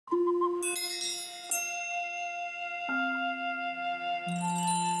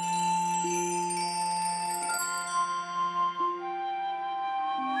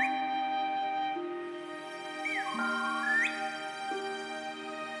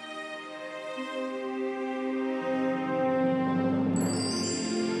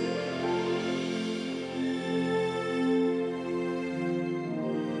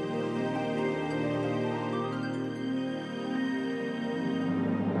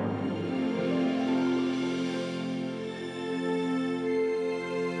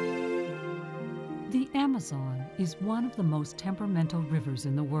The Amazon is one of the most temperamental rivers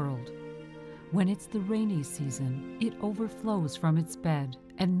in the world. When it's the rainy season, it overflows from its bed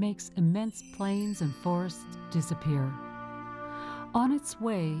and makes immense plains and forests disappear. On its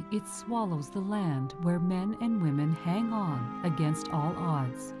way, it swallows the land where men and women hang on against all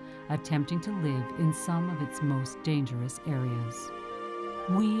odds, attempting to live in some of its most dangerous areas.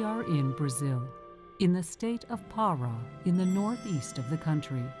 We are in Brazil, in the state of Pará, in the northeast of the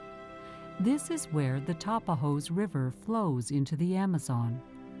country. This is where the Tapajós River flows into the Amazon.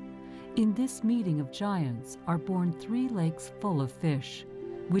 In this meeting of giants are born 3 lakes full of fish,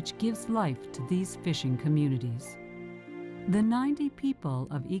 which gives life to these fishing communities. The 90 people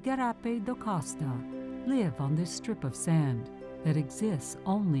of Igarapé do Costa live on this strip of sand that exists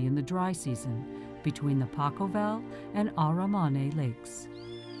only in the dry season between the Pacovel and Aramane lakes.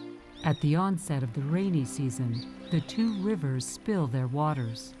 At the onset of the rainy season, the 2 rivers spill their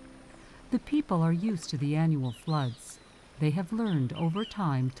waters. The people are used to the annual floods. They have learned over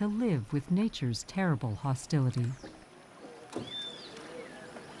time to live with nature's terrible hostility.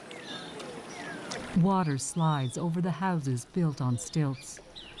 Water slides over the houses built on stilts.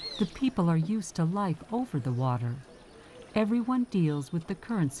 The people are used to life over the water. Everyone deals with the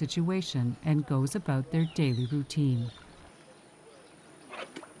current situation and goes about their daily routine.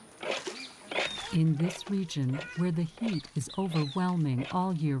 In this region, where the heat is overwhelming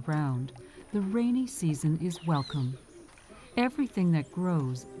all year round, the rainy season is welcome. Everything that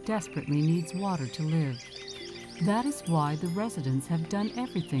grows desperately needs water to live. That is why the residents have done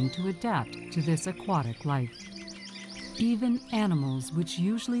everything to adapt to this aquatic life. Even animals which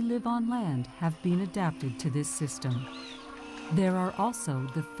usually live on land have been adapted to this system. There are also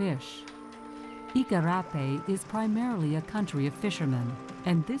the fish. Igarapé is primarily a country of fishermen,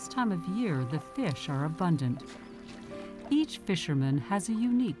 and this time of year the fish are abundant. Each fisherman has a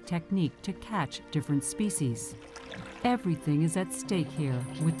unique technique to catch different species. Everything is at stake here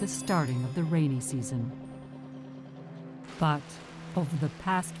with the starting of the rainy season. But over the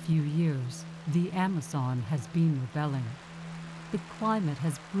past few years, the Amazon has been rebelling. The climate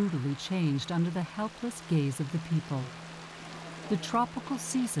has brutally changed under the helpless gaze of the people. The tropical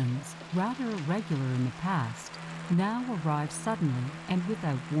seasons, rather irregular in the past, now arrive suddenly and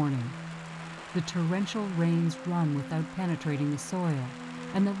without warning. The torrential rains run without penetrating the soil,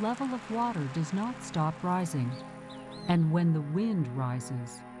 and the level of water does not stop rising. And when the wind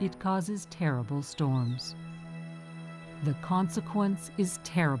rises, it causes terrible storms. The consequence is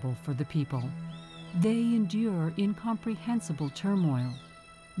terrible for the people. They endure incomprehensible turmoil.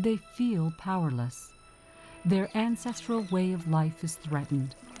 They feel powerless. Their ancestral way of life is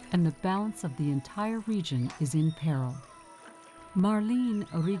threatened, and the balance of the entire region is in peril. Marlene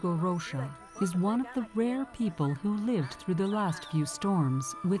Rigorosa is one of the rare people who lived through the last few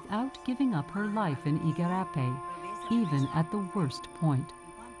storms without giving up her life in Igarapé, even at the worst point.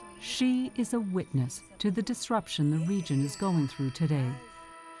 She is a witness to the disruption the region is going through today.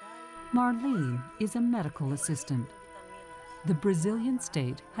 Marlene is a medical assistant. The Brazilian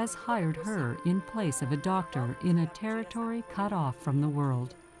state has hired her in place of a doctor in a territory cut off from the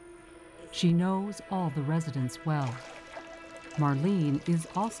world. She knows all the residents well. Marlene is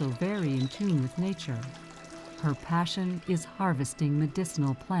also very in tune with nature. Her passion is harvesting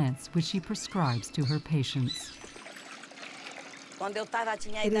medicinal plants which she prescribes to her patients.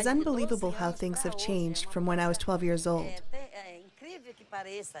 It is unbelievable how things have changed from when I was 12 years old.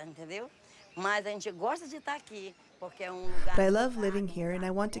 But I love living here and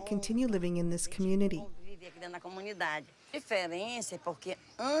I want to continue living in this community.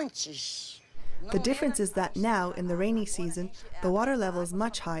 The difference is that now, in the rainy season, the water level is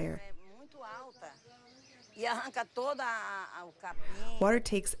much higher. Water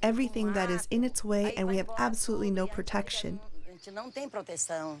takes everything that is in its way and we have absolutely no protection.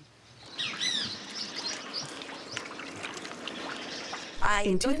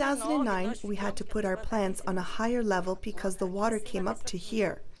 In 2009, we had to put our plants on a higher level because the water came up to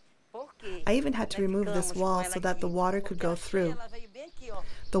here. I even had to remove this wall so that the water could go through.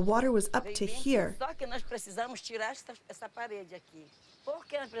 The water was up to here.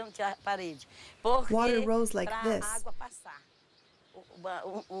 Water rose like this.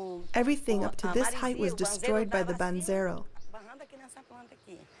 Everything up to this height was destroyed by the banzeiro.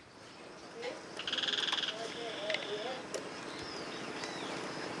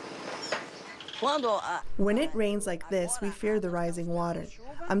 When it rains like this, we fear the rising water.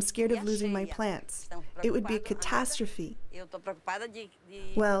 I'm scared of losing my plants. It would be a catastrophe.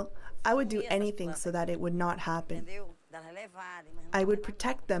 Well, I would do anything so that it would not happen. I would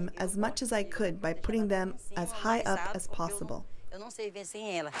protect them as much as I could by putting them as high up as possible.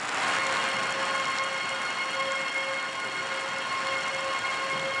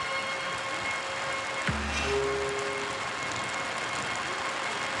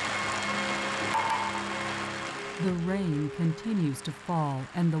 The rain continues to fall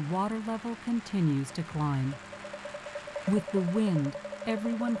and the water level continues to climb. With the wind,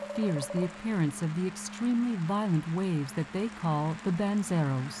 everyone fears the appearance of the extremely violent waves that they call the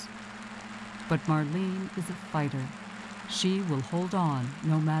banzeros. But Marlene is a fighter. She will hold on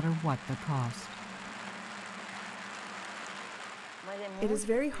no matter what the cost. It is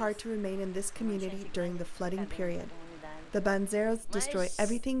very hard to remain in this community during the flooding period. The banzeros destroy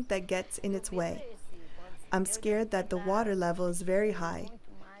everything that gets in its way. I'm scared that the water level is very high.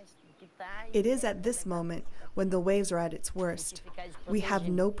 It is at this moment when the waves are at its worst. We have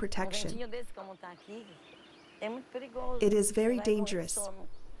no protection. It is very dangerous.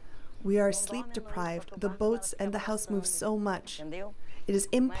 We are sleep deprived. The boats and the house move so much. It is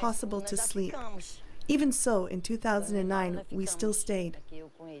impossible to sleep. Even so, in 2009, we still stayed.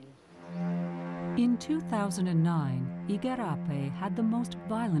 In 2009, Igarape had the most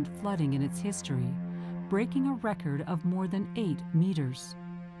violent flooding in its history, breaking a record of more than 8 meters.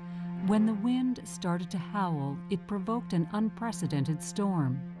 When the wind started to howl, it provoked an unprecedented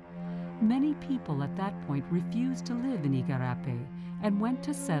storm. Many people at that point refused to live in Igarape and went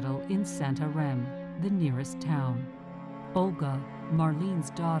to settle in Santarém, the nearest town. Olga,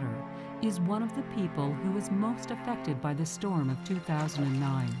 Marlene's daughter, is one of the people who was most affected by the storm of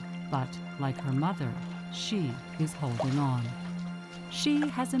 2009. But, like her mother, she is holding on. She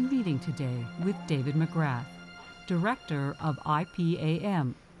has a meeting today with David McGrath, director of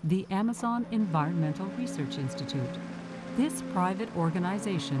IPAM, the Amazon Environmental Research Institute. This private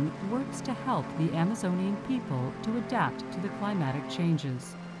organization works to help the Amazonian people to adapt to the climatic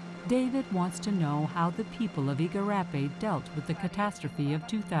changes. David wants to know how the people of Igarape dealt with the catastrophe of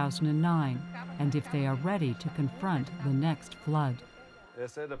 2009 and if they are ready to confront the next flood.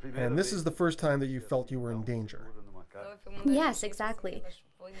 And this is the first time that you felt you were in danger. Yes, exactly.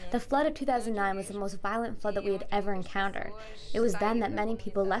 The flood of 2009 was the most violent flood that we had ever encountered. It was then that many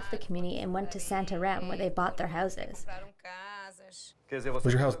people left the community and went to Santarém, where they bought their houses.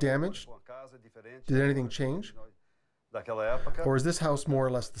 Was your house damaged? Did anything change? Or is this house more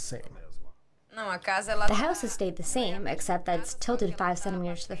or less the same? The house has stayed the same, except that it's tilted 5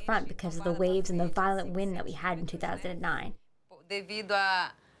 centimeters to the front because of the waves and the violent wind that we had in 2009. It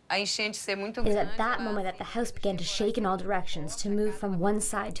is at that moment that the house began to shake in all directions, to move from one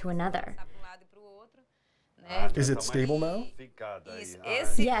side to another. Is it stable now?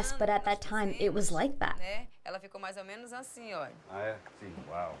 Yes, but at that time it was like that.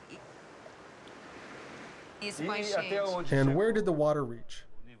 And where did the water reach?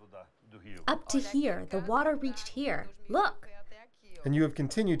 Up to here. The water reached here. Look! And you have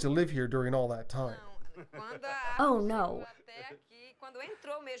continued to live here during all that time? Oh no.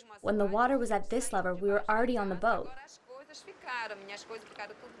 When the water was at this level, we were already on the boat.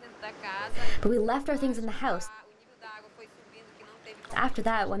 But we left our things in the house. After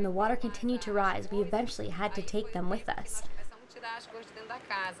that, when the water continued to rise, we eventually had to take them with us.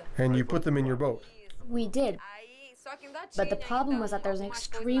 And you put them in your boat? We did. But the problem was that there was an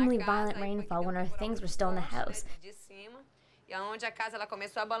extremely violent rainfall when our things were still in the house. It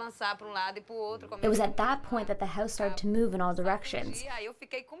was at that point that the house started to move in all directions.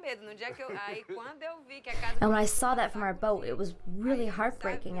 And when I saw that from our boat, it was really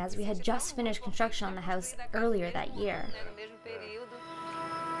heartbreaking, as we had just finished construction on the house earlier that year.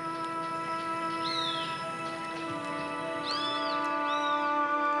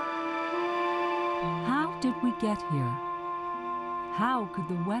 How did we get here? How could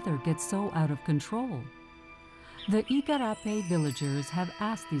the weather get so out of control? The Igarape villagers have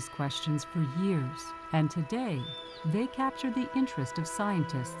asked these questions for years, and today they capture the interest of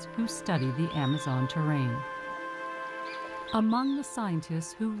scientists who study the Amazon terrain. Among the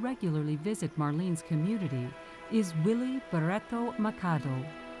scientists who regularly visit Marlene's community is Willie Barreto Machado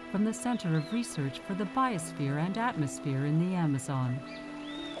from the Center of Research for the Biosphere and Atmosphere in the Amazon.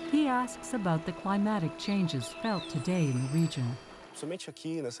 He asks about the climatic changes felt today in the region.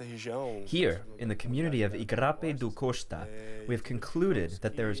 Here, in the community of Igarapé do Costa, we have concluded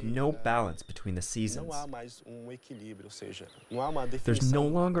that there is no balance between the seasons. There's no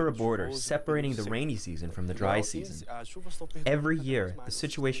longer a border separating the rainy season from the dry season. Every year, the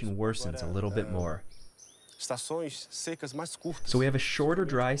situation worsens a little bit more. So we have a shorter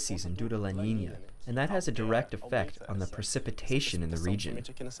dry season due to La Niña, and that has a direct effect on the precipitation in the region.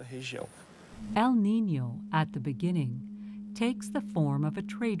 El Niño, at the beginning, takes the form of a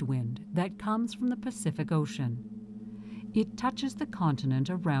trade wind that comes from the Pacific Ocean. It touches the continent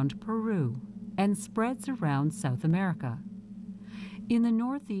around Peru and spreads around South America. In the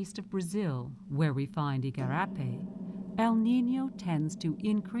northeast of Brazil, where we find Igarapé, El Niño tends to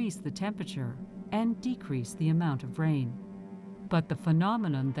increase the temperature and decrease the amount of rain. But the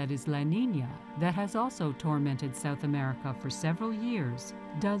phenomenon that is La Niña, that has also tormented South America for several years,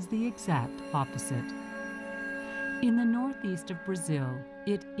 does the exact opposite. In the northeast of Brazil,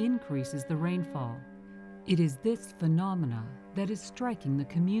 it increases the rainfall. It is this phenomena that is striking the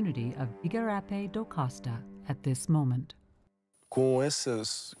community of Igarapé do Costa at this moment. We've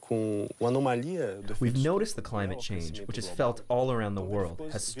noticed the climate change, which is felt all around the world,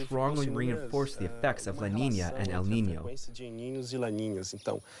 has strongly reinforced the effects of La Niña and El Niño.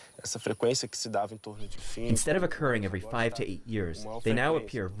 Instead of occurring every 5 to 8 years, they now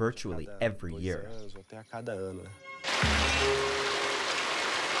appear virtually every year.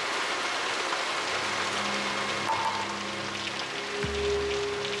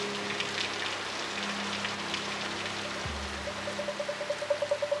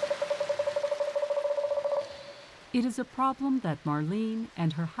 It is a problem that Marlene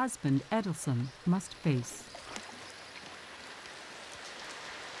and her husband Edelson must face.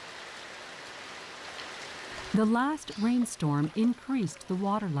 The last rainstorm increased the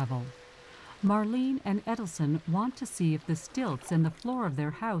water level. Marlene and Edelson want to see if the stilts in the floor of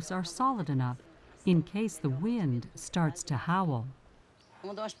their house are solid enough in case the wind starts to howl.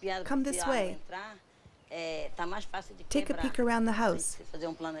 Come this way. Take a peek around the house.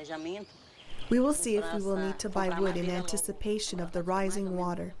 We will see if we will need to buy wood in anticipation of the rising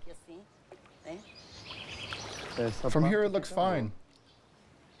water. From here it looks fine.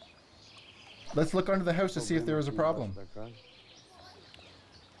 Let's look under the house to see if there is a problem.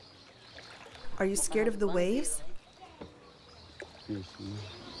 Are you scared of the waves?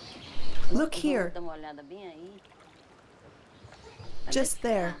 Look here. Just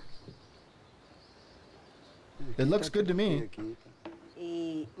there. It looks good to me.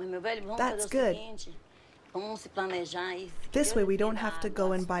 That's good. This way we don't have to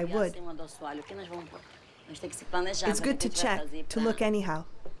go and buy wood. It's good to check, to look anyhow.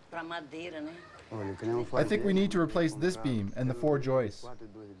 I think we need to replace this beam and the 4 joists.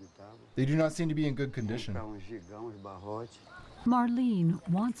 They do not seem to be in good condition. Marlene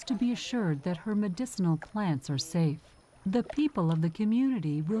wants to be assured that her medicinal plants are safe. The people of the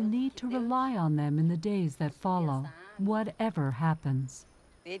community will need to rely on them in the days that follow, whatever happens.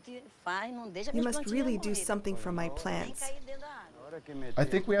 You must really do something for my plants. I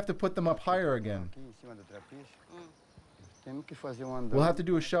think we have to put them up higher again. We'll have to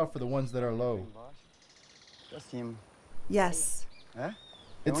do a shelf for the ones that are low. Yes.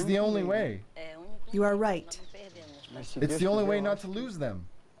 It's the only way. You are right. It's the only way not to lose them.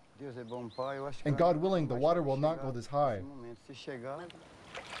 And God willing, the water will not go this high.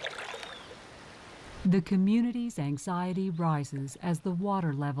 The community's anxiety rises as the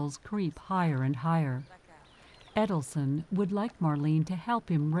water levels creep higher and higher. Edelson would like Marlene to help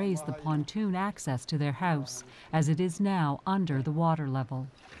him raise the pontoon access to their house, as it is now under the water level.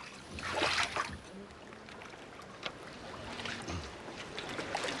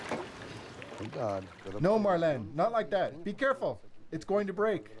 No, Marlene, not like that. Be careful. It's going to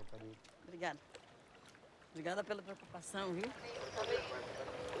break.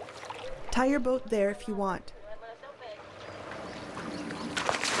 Tie your boat there if you want.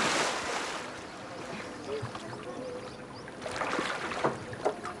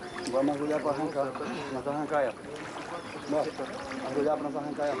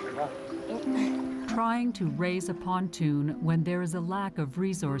 Trying to raise a pontoon when there is a lack of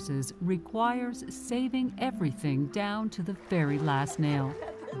resources requires saving everything down to the very last nail.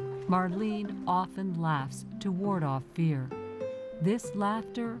 Marlene often laughs to ward off fear. This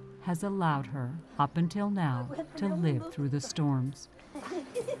laughter has allowed her, up until now, to live through the storms.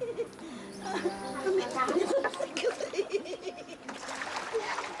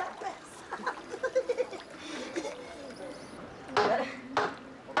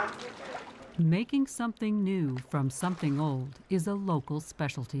 Making something new from something old is a local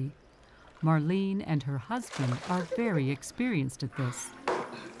specialty. Marlene and her husband are very experienced at this.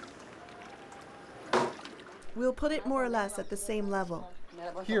 We'll put it more or less at the same level.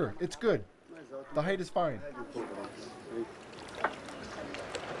 Here, it's good. The height is fine.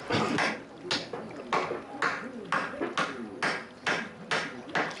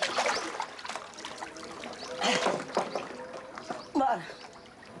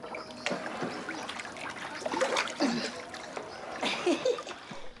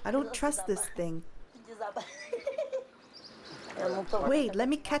 I don't trust this thing. Wait, let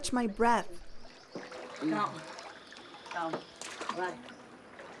me catch my breath.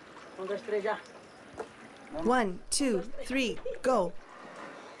 1, 2, 3, go.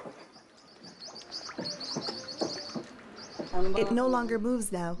 It no longer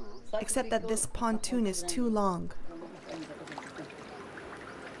moves now, except that this pontoon is too long.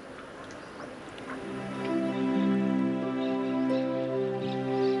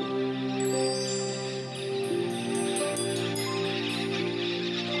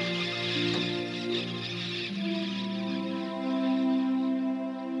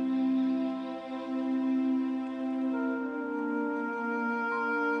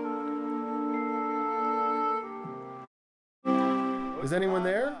 Is anyone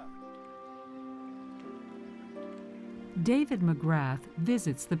there? David McGrath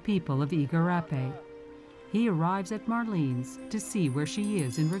visits the people of Igarape. He arrives at Marlene's to see where she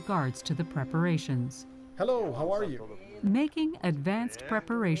is in regards to the preparations. Hello, how are you? Making advanced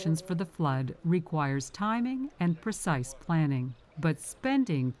preparations for the flood requires timing and precise planning. But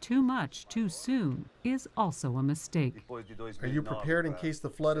spending too much too soon is also a mistake. Are you prepared in case the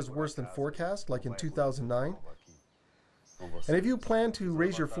flood is worse than forecast, like in 2009? And have you planned to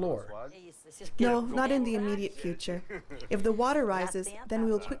raise your floor? No, not in the immediate future. If the water rises, then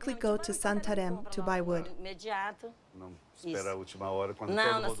we will quickly go to Santarém to buy wood.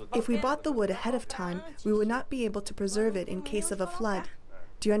 If we bought the wood ahead of time, we would not be able to preserve it in case of a flood.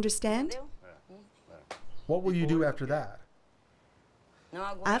 Do you understand? What will you do after that?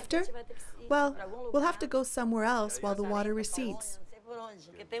 After? Well, we'll have to go somewhere else while the water recedes.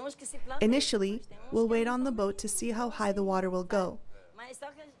 Initially, we'll wait on the boat to see how high the water will go.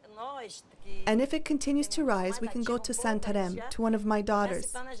 And if it continues to rise, we can go to Santarém, to one of my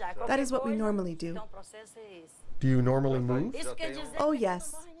daughters. That is what we normally do. Do you normally move? Oh,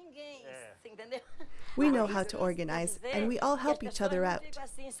 yes. We know how to organize, and we all help each other out.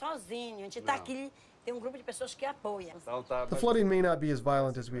 The flooding may not be as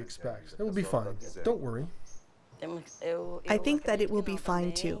violent as we expect. It will be fine. Don't worry. I think that it will be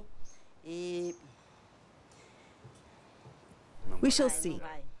fine too. We shall see.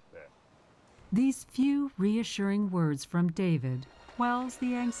 These few reassuring words from David quells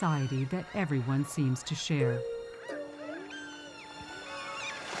the anxiety that everyone seems to share.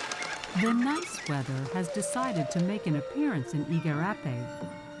 The nice weather has decided to make an appearance in Igarape,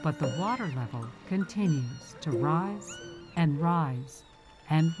 but the water level continues to rise and rise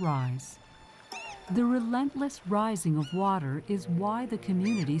and rise. The relentless rising of water is why the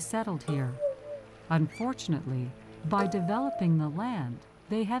community settled here. Unfortunately, by developing the land,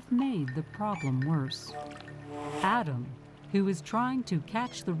 they have made the problem worse. Adam, who is trying to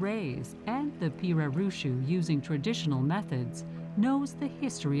catch the rays and the Pirarushu using traditional methods, knows the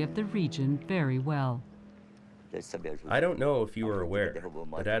history of the region very well. I don't know if you are aware,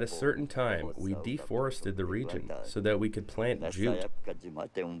 but at a certain time we deforested the region so that we could plant jute.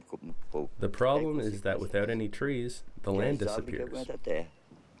 The problem is that without any trees, the land disappears.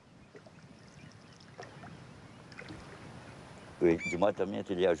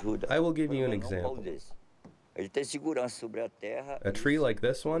 I will give you an example. A tree like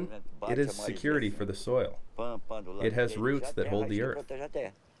this one, it is security for the soil. It has roots that hold the earth.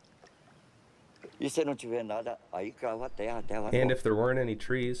 And if there weren't any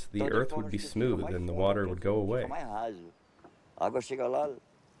trees, the earth would be smooth and the water would go away.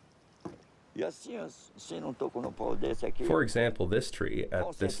 For example, this tree,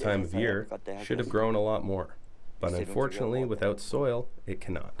 at this time of year, should have grown a lot more. But unfortunately, without soil, it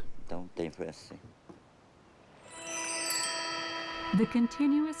cannot. The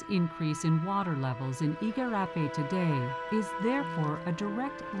continuous increase in water levels in Igarape today is therefore a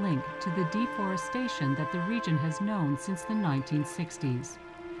direct link to the deforestation that the region has known since the 1960s.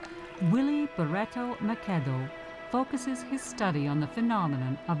 Willie Barreto Macedo focuses his study on the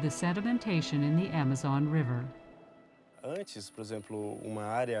phenomenon of the sedimentation in the Amazon River.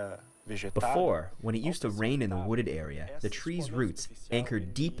 Before, when it used to rain in the wooded area, the tree's roots,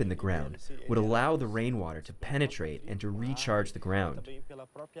 anchored deep in the ground, would allow the rainwater to penetrate and to recharge the ground.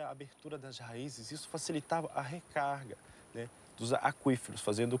 dos aquíferos,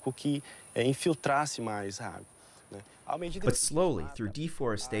 fazendo com que infiltrasse mais água. But slowly, through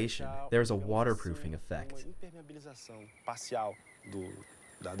deforestation, there's a waterproofing effect. Impermeabilização parcial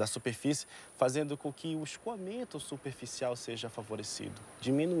da superfície, fazendo com que o escoamento superficial seja favorecido,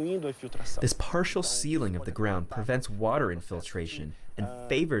 diminuindo a infiltração. This partial sealing of the ground prevents water infiltration and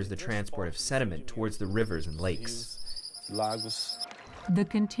favors the transport of sediment towards the rivers and lakes. Lagos. The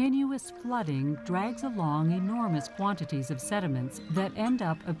continuous flooding drags along enormous quantities of sediments that end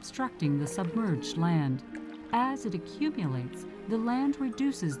up obstructing the submerged land. As it accumulates, the land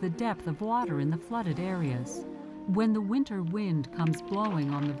reduces the depth of water in the flooded areas. When the winter wind comes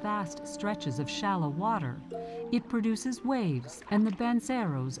blowing on the vast stretches of shallow water, it produces waves and the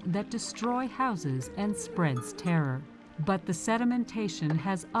banceros that destroy houses and spreads terror. But the sedimentation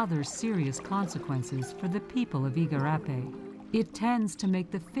has other serious consequences for the people of Igarapé. It tends to make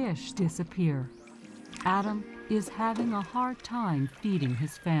the fish disappear. Adam is having a hard time feeding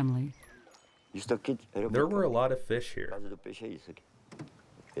his family. There were a lot of fish here.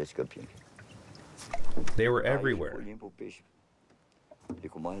 They were everywhere.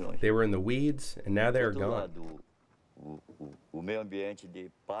 They were in the weeds, and now they are gone.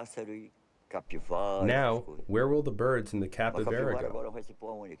 Now, where will the birds in the capybara go?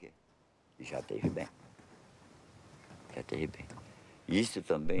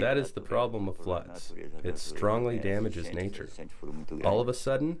 That is the problem of floods. It strongly damages nature. All of a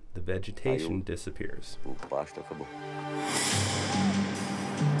sudden, the vegetation disappears.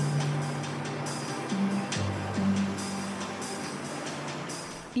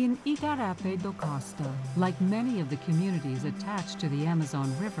 In Igarapé do Costa, like many of the communities attached to the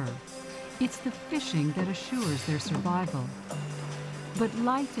Amazon River, it's the fishing that assures their survival. But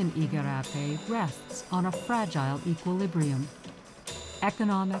life in Igarapé rests on a fragile equilibrium.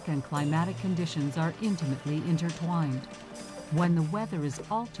 Economic and climatic conditions are intimately intertwined. When the weather is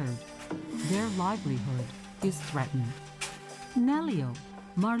altered, their livelihood is threatened. Nelio,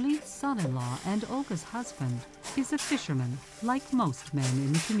 Marlene's son-in-law and Olga's husband, is a fisherman, like most men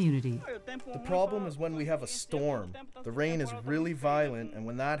in the community. The problem is when we have a storm. The rain is really violent, and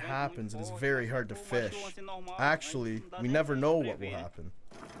when that happens, it is very hard to fish. Actually, we never know what will happen.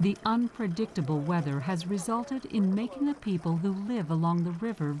 The unpredictable weather has resulted in making the people who live along the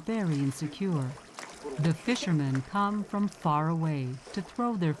river very insecure. The fishermen come from far away to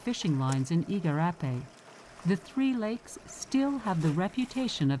throw their fishing lines in Igarapé. The three lakes still have the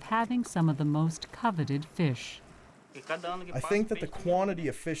reputation of having some of the most coveted fish. I think that the quantity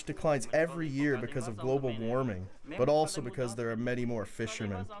of fish declines every year because of global warming, but also because there are many more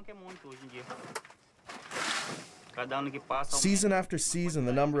fishermen. Season after season,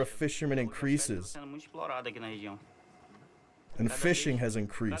 the number of fishermen increases, and fishing has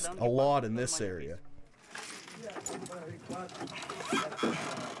increased a lot in this area.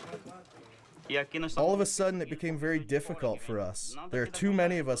 All of a sudden, it became very difficult for us. There are too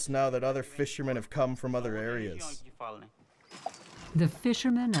many of us now that other fishermen have come from other areas. The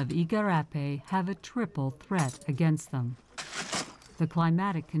fishermen of Igarapé have a triple threat against them. The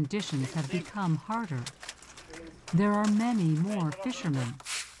climatic conditions have become harder. There are many more fishermen,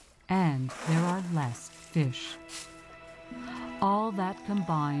 and there are less fish. All that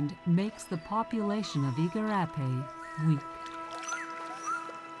combined makes the population of Igarapé weak.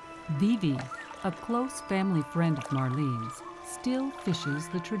 Vivi, a close family friend of Marlene's, still fishes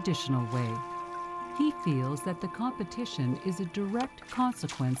the traditional way. He feels that the competition is a direct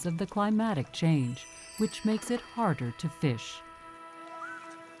consequence of the climatic change, which makes it harder to fish.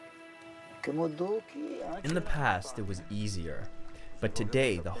 In the past, it was easier, but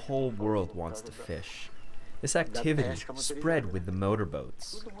today the whole world wants to fish. This activity spread with the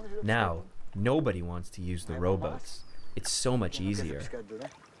motorboats. Now, nobody wants to use the rowboats. It's so much easier.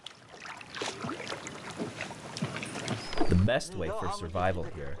 The best way for survival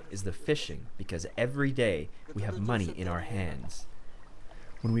here is the fishing, because every day we have money in our hands.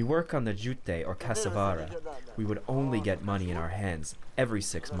 When we work on the jute or cassavara, we would only get money in our hands every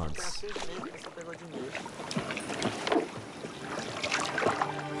 6 months.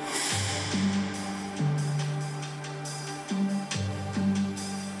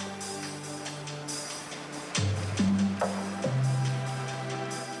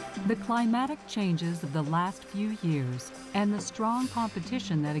 The climatic changes of the last few years and the strong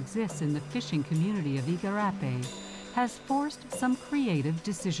competition that exists in the fishing community of Igarapé has forced some creative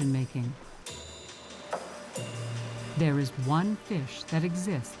decision-making. There is one fish that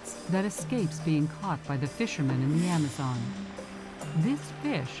exists that escapes being caught by the fishermen in the Amazon. This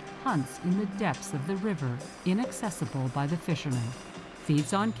fish hunts in the depths of the river, inaccessible by the fishermen,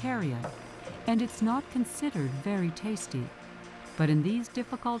 feeds on carrion, and it's not considered very tasty. But in these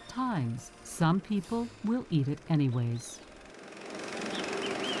difficult times, some people will eat it anyways.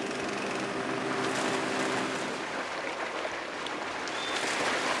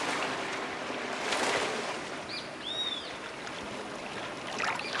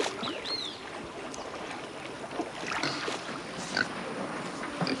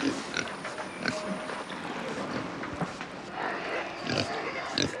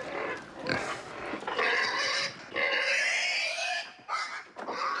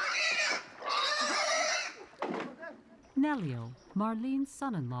 Nelio, Marlene's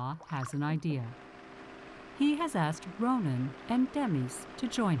son-in-law, has an idea. He has asked Ronan and Demis to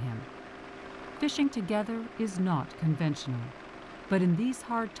join him. Fishing together is not conventional, but in these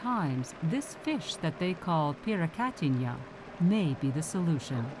hard times, this fish that they call piracatinha may be the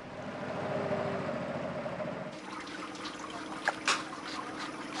solution.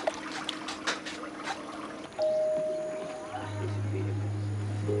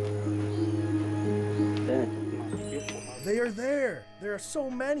 They are there! There are so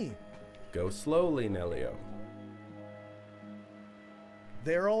many! Go slowly, Nelio.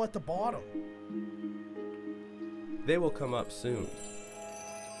 They are all at the bottom. They will come up soon.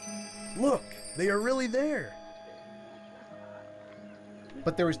 Look! They are really there!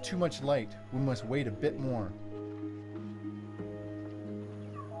 But there is too much light. We must wait a bit more.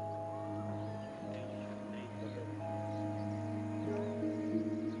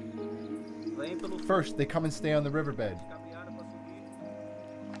 First, they come and stay on the riverbed.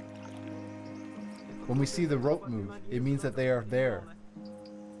 When we see the rope move, it means that they are there.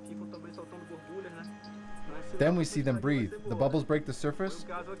 Then we see them breathe. The bubbles break the surface.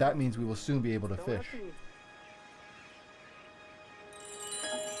 That means we will soon be able to fish.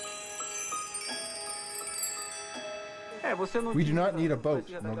 We do not need a boat,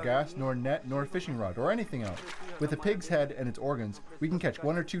 nor gas, nor net, nor fishing rod, or anything else. With a pig's head and its organs, we can catch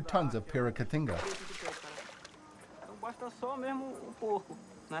 1 or 2 tons of piracatinga.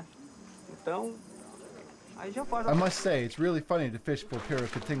 I must say, it's really funny to fish for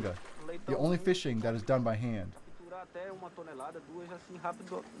piracatinga, the only fishing that is done by hand.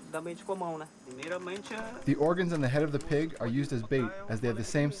 The organs and the head of the pig are used as bait, as they have the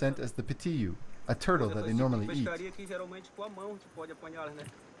same scent as the pitiu, a turtle that they normally eat.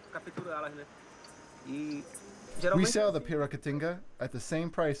 We sell the piracatinga at the same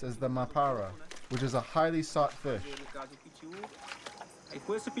price as the mapara, which is a highly sought fish.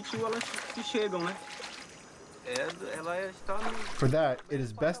 For that, it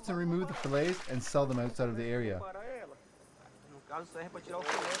is best to remove the fillets and sell them outside of the area.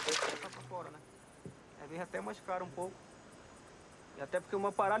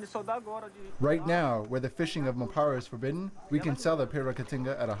 Right now, where the fishing of mapara is forbidden, we can sell the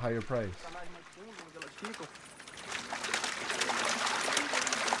piracatinga at a higher price.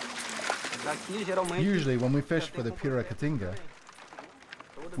 Usually, when we fish for the piracatinga,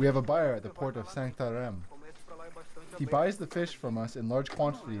 we have a buyer at the port of Santarém. He buys the fish from us in large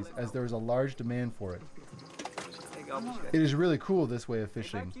quantities as there is a large demand for it. It is really cool this way of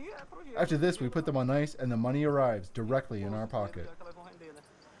fishing. After this, we put them on ice and the money arrives directly in our pocket.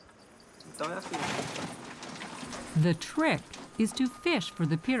 The trick is to fish for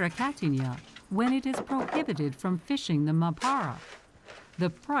the piracatinha when it is prohibited from fishing the mapara. The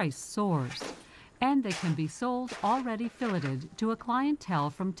price soars, and they can be sold already filleted to a clientele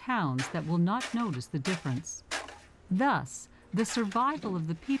from towns that will not notice the difference. Thus, the survival of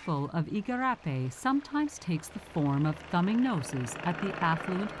the people of Igarape sometimes takes the form of thumbing noses at the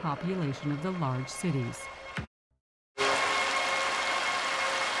affluent population of the large cities.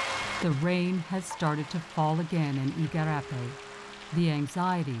 The rain has started to fall again in Igarape. The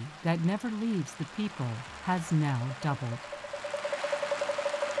anxiety that never leaves the people has now doubled.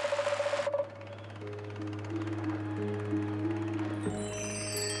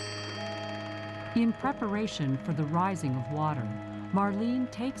 In preparation for the rising of water, Marlene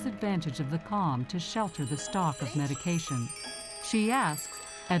takes advantage of the calm to shelter the stock of medication. She asks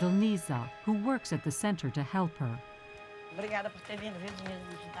Edelniza, who works at the center, to help her.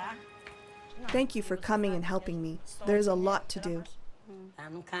 Thank you for coming and helping me. There's a lot to do.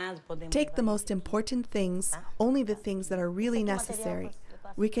 Take the most important things, only the things that are really necessary.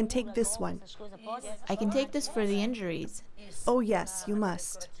 We can take this one. I can take this for the injuries. Oh yes, you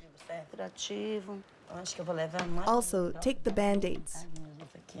must. Also, take the Band-Aids.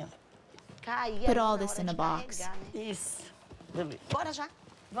 Put all this in a box.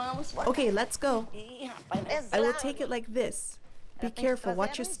 Okay, let's go. I will take it like this. Be careful,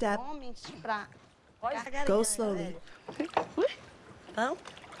 watch your step. Go slowly.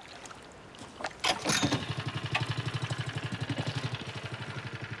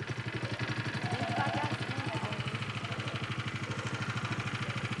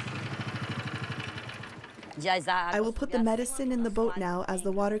 I will put the medicine in the boat now, as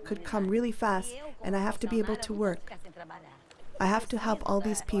the water could come really fast and I have to be able to work. I have to help all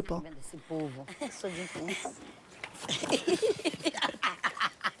these people.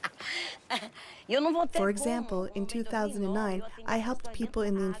 For example, in 2009, I helped people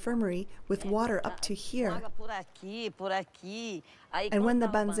in the infirmary with water up to here. And when the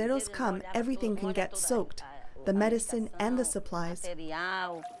banzeros come, everything can get soaked, the medicine and the supplies.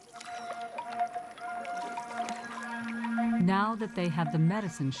 Now that they have the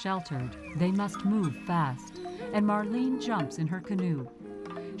medicine sheltered, they must move fast, and Marlene jumps in her canoe.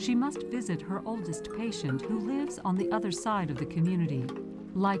 She must visit her oldest patient who lives on the other side of the community.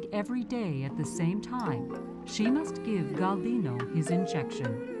 Like every day at the same time, she must give Galdino his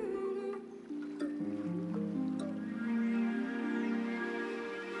injection.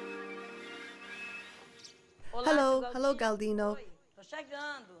 Hello, Galdino.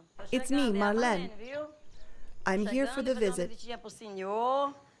 It's me, Marlene. I'm here for the visit.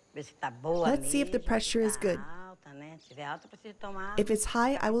 Let's see if the pressure is good. If it's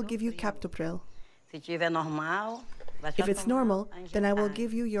high, I will give you captopril. If it's normal, then I will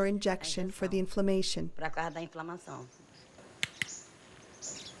give you your injection for the inflammation.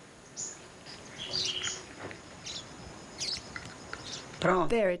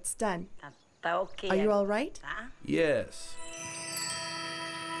 There, it's done. Are you all right? Yes.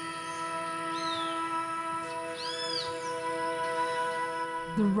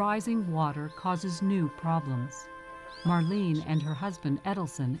 The rising water causes new problems. Marlene and her husband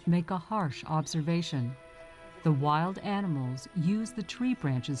Edelson make a harsh observation. The wild animals use the tree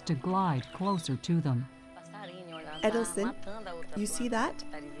branches to glide closer to them. Edelson, you see that?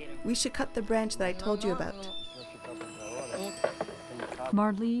 We should cut the branch that I told you about.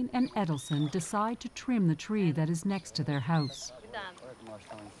 Marlene and Edelson decide to trim the tree that is next to their house.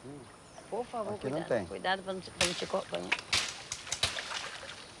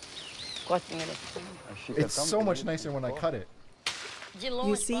 It's so much nicer when I cut it.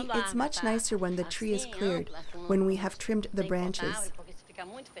 You see, it's much nicer when the tree is cleared, when we have trimmed the branches.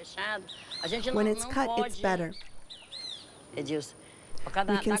 When it's cut, it's better.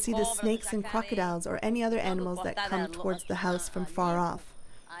 We can see the snakes and crocodiles or any other animals that come towards the house from far off.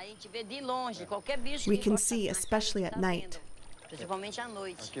 We can see, especially at night.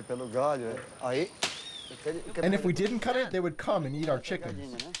 And if we didn't cut it, they would come and eat our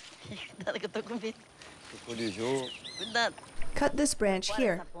chickens. Cut this branch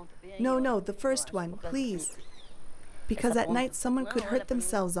here. No, the first one, please. Because at night someone could hurt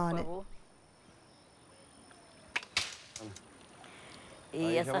themselves on it.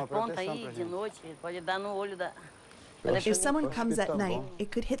 If someone comes at night,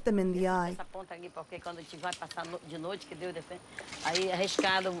 it could hit them in the eye.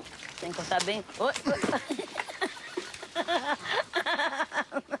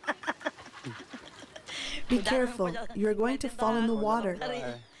 Be careful, you're going to fall in the water.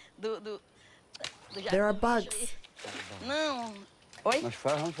 There are bugs.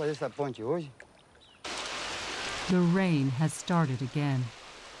 The rain has started again.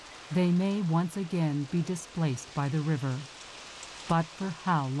 They may once again be displaced by the river. But for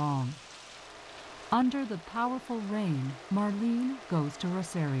how long? Under the powerful rain, Marlene goes to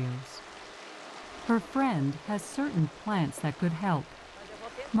Rosario's. Her friend has certain plants that could help.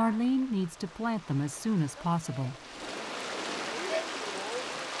 Marlene needs to plant them as soon as possible.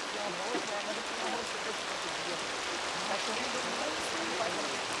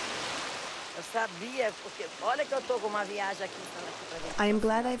 I am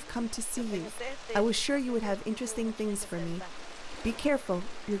glad I've come to see you. I was sure you would have interesting things for me. Be careful,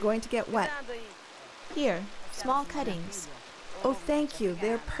 you're going to get wet. Here, small cuttings. Oh, thank you,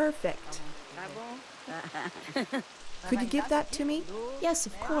 they're perfect. Could you give that to me? Yes,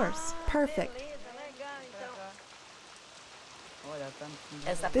 of course. Perfect.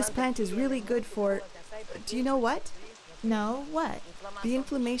 This plant is really good for, do you know what? No, what? The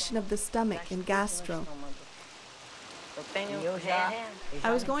inflammation of the stomach and gastro.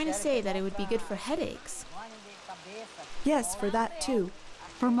 I was going to say that it would be good for headaches. Yes, for that too.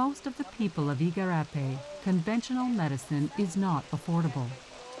 For most of the people of Igarape, conventional medicine is not affordable.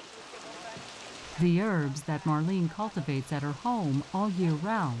 The herbs that Marlene cultivates at her home all year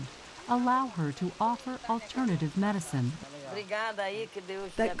round allow her to offer alternative medicine.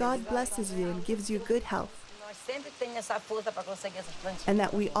 That God blesses you and gives you good health. And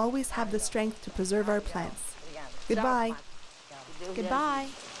that we always have the strength to preserve our plants. Goodbye. Goodbye.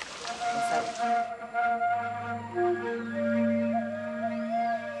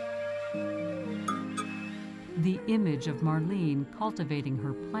 The image of Marlene cultivating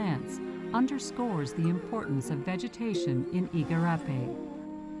her plants underscores the importance of vegetation in Igarape.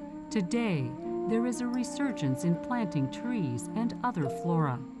 Today, there is a resurgence in planting trees and other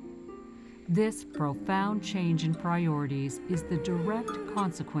flora. This profound change in priorities is the direct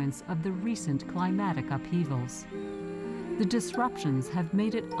consequence of the recent climatic upheavals. The disruptions have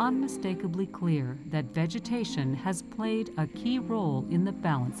made it unmistakably clear that vegetation has played a key role in the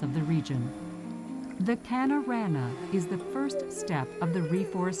balance of the region. The Canarana is the first step of the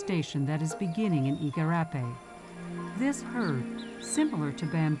reforestation that is beginning in Igarape. This herd, similar to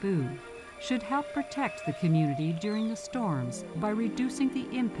bamboo, should help protect the community during the storms by reducing the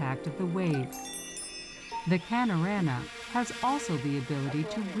impact of the waves. The Canarana has also the ability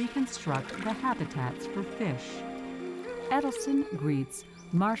to reconstruct the habitats for fish. Edelson greets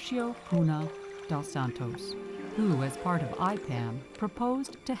Marcio Cunha dos Santos, who, as part of IPAM,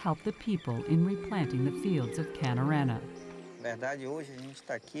 proposed to help the people in replanting the fields of Canarana.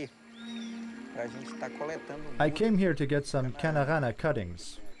 I came here to get some Canarana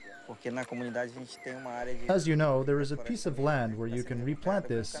cuttings. As you know, there is a piece of land where you can replant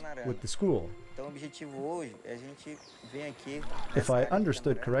this with the school. If I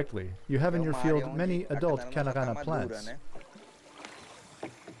understood correctly, you have in your field many adult Canarana plants.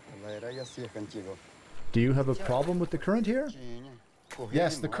 Do you have a problem with the current here?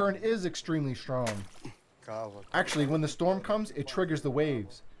 Yes, the current is extremely strong. Actually, when the storm comes, it triggers the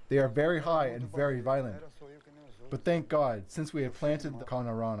waves. They are very high and very violent. But thank God, since we have planted the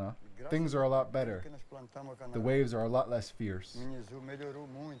Canarana, things are a lot better. The waves are a lot less fierce.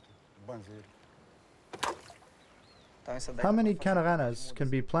 How many Canaranas can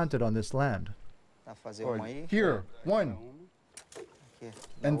be planted on this land? Here, one.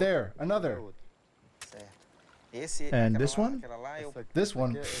 And there, another. And this one? This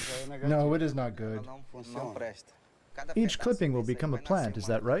one? No, it is not good. Each clipping will become a plant, is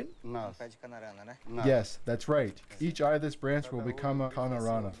that right? Yes, that's right. Each eye of this branch will become a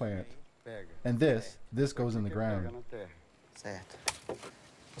Canarana plant. And this goes in the ground.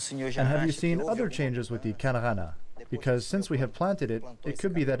 And have you seen other changes with the Canarana? Because since we have planted it, it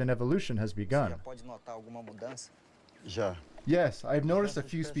could be that an evolution has begun. Yes, I've noticed a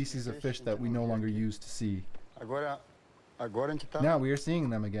few species of fish that we no longer use to see. Now we are seeing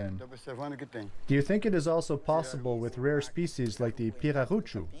them again. Do you think it is also possible with rare species like the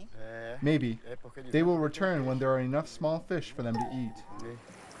pirarucu? Maybe. They will return when there are enough small fish for them to eat.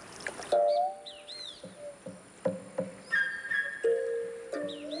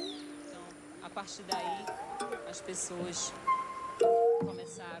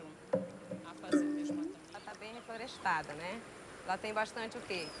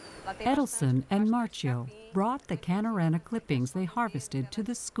 Edelson and Marcio brought the Canarana clippings they harvested to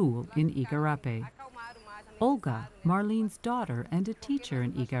the school in Igarape. Olga, Marlene's daughter and a teacher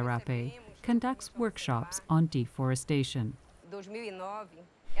in Igarape, conducts workshops on deforestation.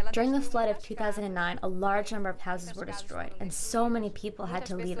 During the flood of 2009, a large number of houses were destroyed, and so many people had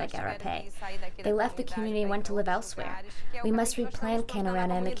to leave Igarape. They left the community and went to live elsewhere. We must replant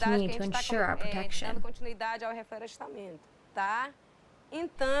Canarana in the community to ensure our protection.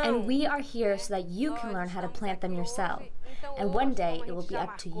 And we are here so that you can learn how to plant them yourself. And one day it will be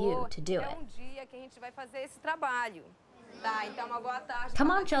up to you to do it.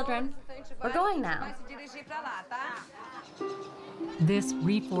 Come on, children. We're going now. This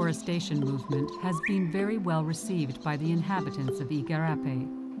reforestation movement has been very well received by the inhabitants of Igarape.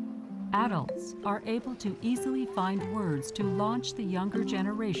 Adults are able to easily find words to launch the younger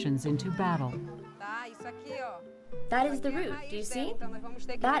generations into battle. That is the root, do you see?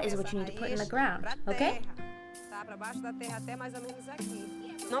 That is what you need to put in the ground, okay?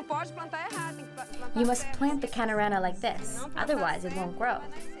 You must plant the Canarana like this, otherwise it won't grow.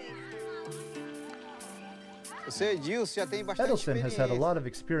 Edelson has had a lot of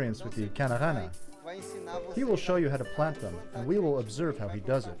experience with the Canarana. He will show you how to plant them, and we will observe how he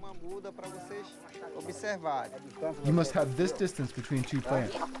does it. You must have this distance between two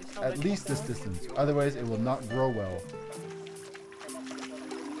plants, at least this distance, otherwise it will not grow well.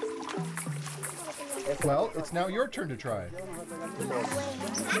 Well, it's now your turn to try.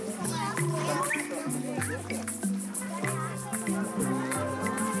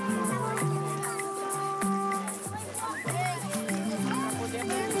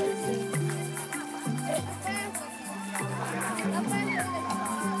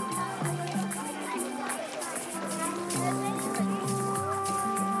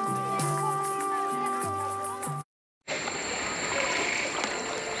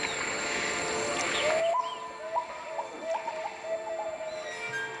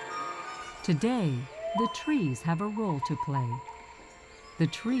 Today, the trees have a role to play. The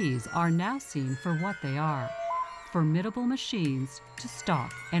trees are now seen for what they are, formidable machines to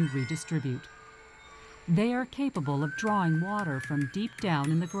stock and redistribute. They are capable of drawing water from deep down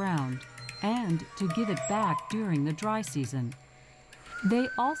in the ground and to give it back during the dry season. They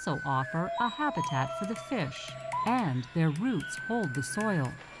also offer a habitat for the fish, and their roots hold the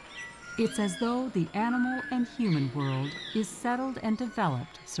soil. It's as though the animal and human world is settled and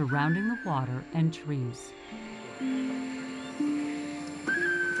developed surrounding the water and trees.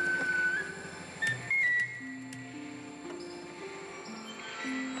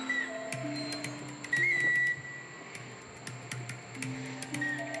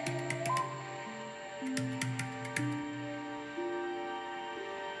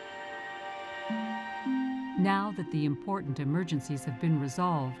 Now that the important emergencies have been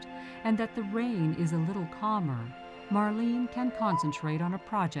resolved and that the rain is a little calmer, Marlene can concentrate on a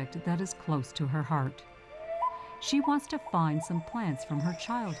project that is close to her heart. She wants to find some plants from her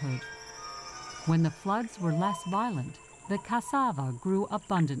childhood. When the floods were less violent, the cassava grew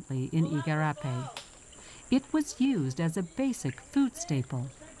abundantly in Igarape. It was used as a basic food staple.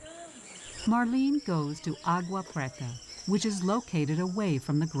 Marlene goes to Agua Preta, which is located away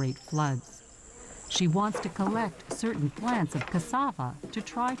from the great floods. She wants to collect certain plants of cassava to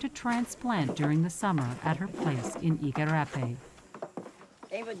try to transplant during the summer at her place in Igarape.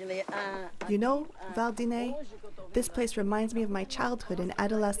 You know, Valdine, this place reminds me of my childhood and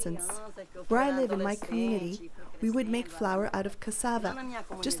adolescence. Where I live in my community, we would make flour out of cassava,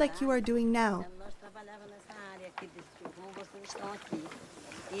 just like you are doing now.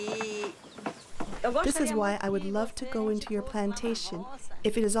 This is why I would love to go into your plantation,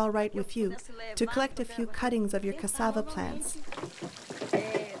 if it is all right with you, to collect a few cuttings of your cassava plants.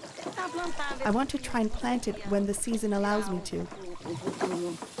 I want to try and plant it when the season allows me to.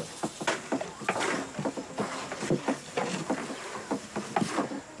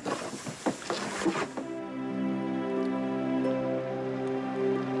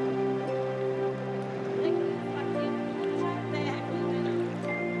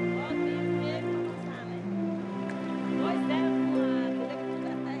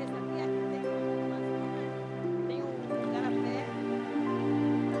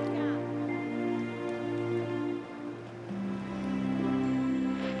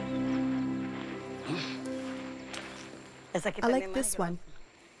 I like this one.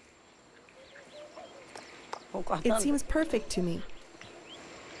 It seems perfect to me.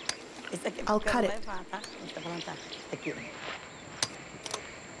 I'll cut it.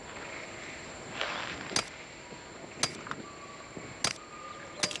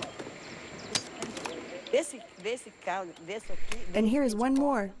 And here is one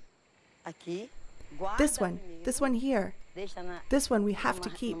more. This one here. This one we have to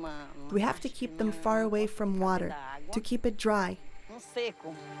keep. We have to keep them far away from water, to keep it dry.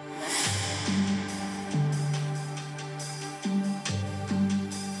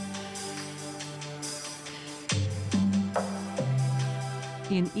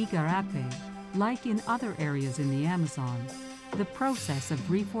 In Igarape, like in other areas in the Amazon, the process of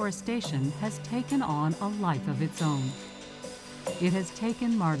reforestation has taken on a life of its own. It has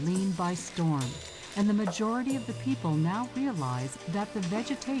taken Marlene by storm, and the majority of the people now realize that the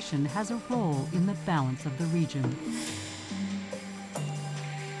vegetation has a role in the balance of the region.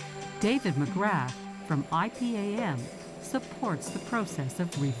 David McGrath from IPAM supports the process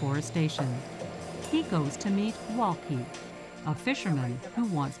of reforestation. He goes to meet Walkie, a fisherman who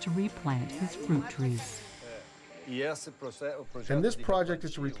wants to replant his fruit trees. And this project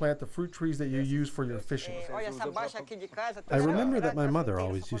is to replant the fruit trees that you use for your fishing. I remember that my mother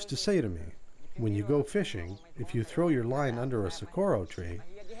always used to say to me, when you go fishing, if you throw your line under a socorro tree,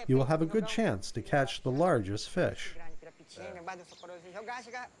 you will have a good chance to catch the largest fish.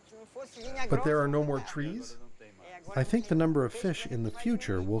 But there are no more trees? I think the number of fish in the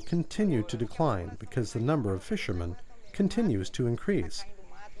future will continue to decline because the number of fishermen continues to increase,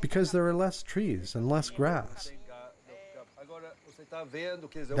 because there are less trees and less grass.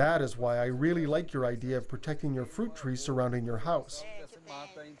 That is why I really like your idea of protecting your fruit trees surrounding your house.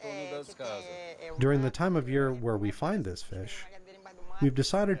 During the time of year where we find this fish, we've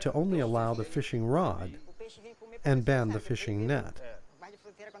decided to only allow the fishing rod and ban the fishing net.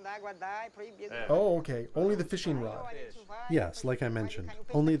 Oh, okay. Only the fishing rod. Yes, like I mentioned,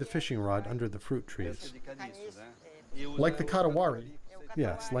 only the fishing rod under the fruit trees. Like the katawari.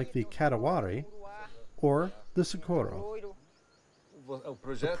 Yes, like the katawari or the socorro.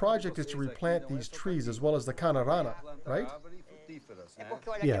 The project is to replant these trees as well as the canarana, right?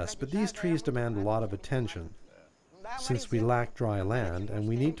 Yes, but these trees demand a lot of attention, since we lack dry land and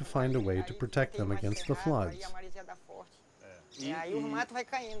we need to find a way to protect them against the floods.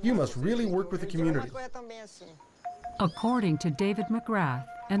 You must really work with the community. According to David McGrath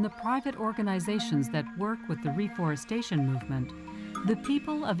and the private organizations that work with the reforestation movement, the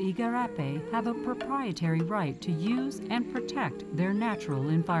people of Igarape have a proprietary right to use and protect their natural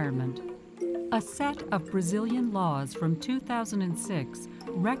environment. A set of Brazilian laws from 2006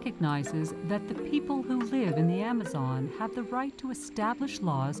 recognizes that the people who live in the Amazon have the right to establish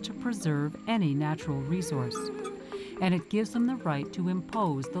laws to preserve any natural resource, and it gives them the right to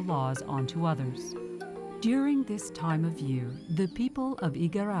impose the laws onto others. During this time of year, the people of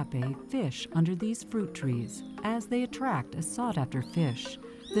Igarape fish under these fruit trees as they attract a sought-after fish,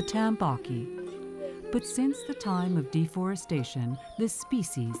 the tambaqui. But since the time of deforestation, this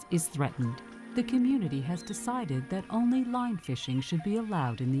species is threatened. The community has decided that only line fishing should be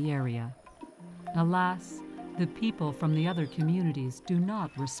allowed in the area. Alas, the people from the other communities do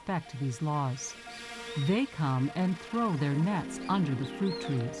not respect these laws. They come and throw their nets under the fruit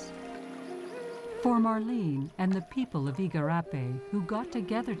trees. For Marlene and the people of Igarape who got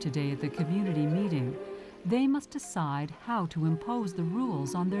together today at the community meeting, they must decide how to impose the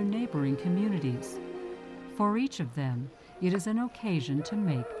rules on their neighboring communities. For each of them, it is an occasion to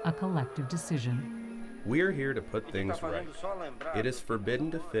make a collective decision. We're here to put things right. It is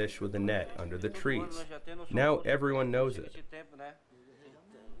forbidden to fish with a net under the trees. Now everyone knows it.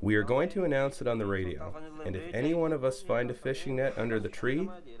 We are going to announce it on the radio, and if any one of us find a fishing net under the tree,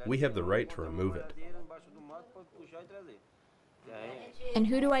 we have the right to remove it. And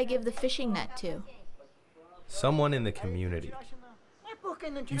who do I give the fishing net to? Someone in the community.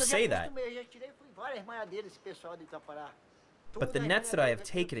 You say that, but the nets that I have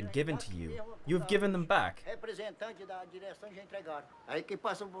taken and given to you, you have given them back.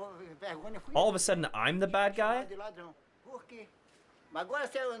 All of a sudden, I'm the bad guy?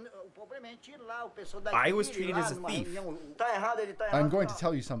 I was treated as a thief. I'm going to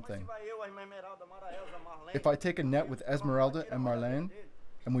tell you something. If I take a net with Esmeralda and Marlene,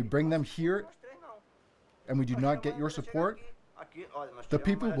 and we bring them here, and we do not get your support, the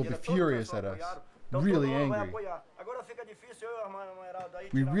people will be furious at us, really angry.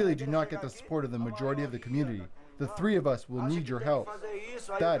 We really do not get the support of the majority of the community. The three of us will need your help.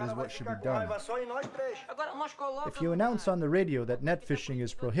 That is what should be done. If you announce on the radio that net fishing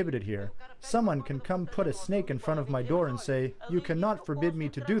is prohibited here, someone can come put a snake in front of my door and say, "You cannot forbid me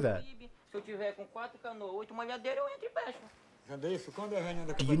to do that."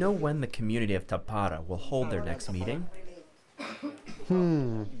 Do you know when the community of Tapara will hold their next meeting?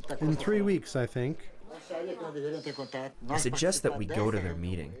 In 3 weeks, I think. I suggest that we go to their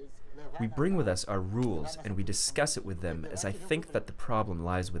meeting. We bring with us our rules and we discuss it with them, as I think that the problem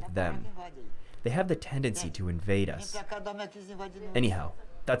lies with them. They have the tendency to invade us. Anyhow,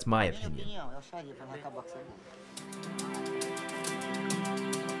 that's my opinion.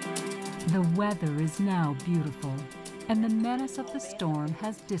 The weather is now beautiful, and the menace of the storm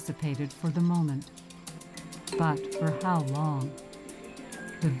has dissipated for the moment. But for how long?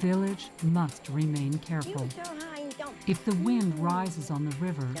 The village must remain careful. If the wind rises on the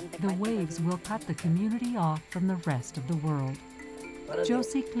river, the waves will cut the community off from the rest of the world.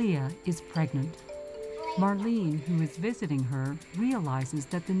 Josie Clea is pregnant. Marlene, who is visiting her, realizes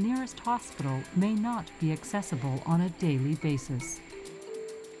that the nearest hospital may not be accessible on a daily basis.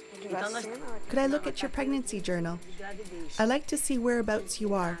 Could I look at your pregnancy journal? I'd like to see whereabouts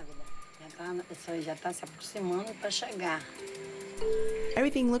you are.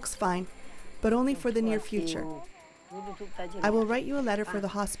 Everything looks fine, but only for the near future. I will write you a letter for the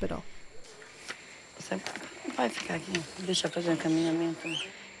hospital.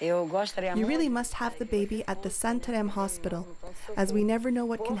 You really must have the baby at the Santarém hospital, as we never know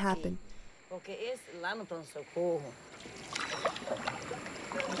what can happen.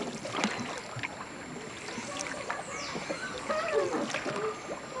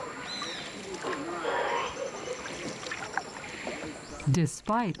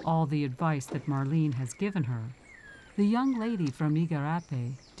 Despite all the advice that Marlene has given her, the young lady from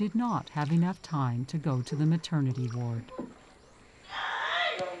Igarape did not have enough time to go to the maternity ward.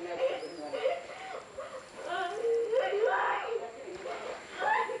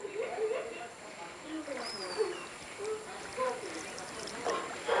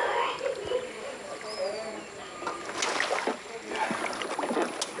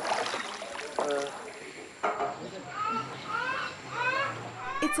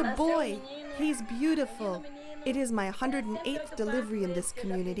 It's a boy. He's beautiful. It is my 108th delivery in this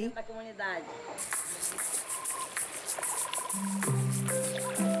community.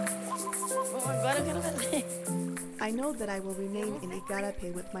 I know that I will remain in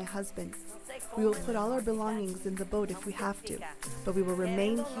Igarape with my husband. We will put all our belongings in the boat if we have to, but we will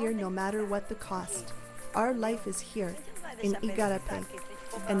remain here no matter what the cost. Our life is here, in Igarape,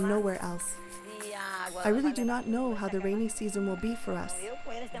 and nowhere else. I really do not know how the rainy season will be for us,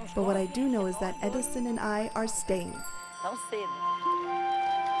 but what I do know is that Edison and I are staying. Tão cedo.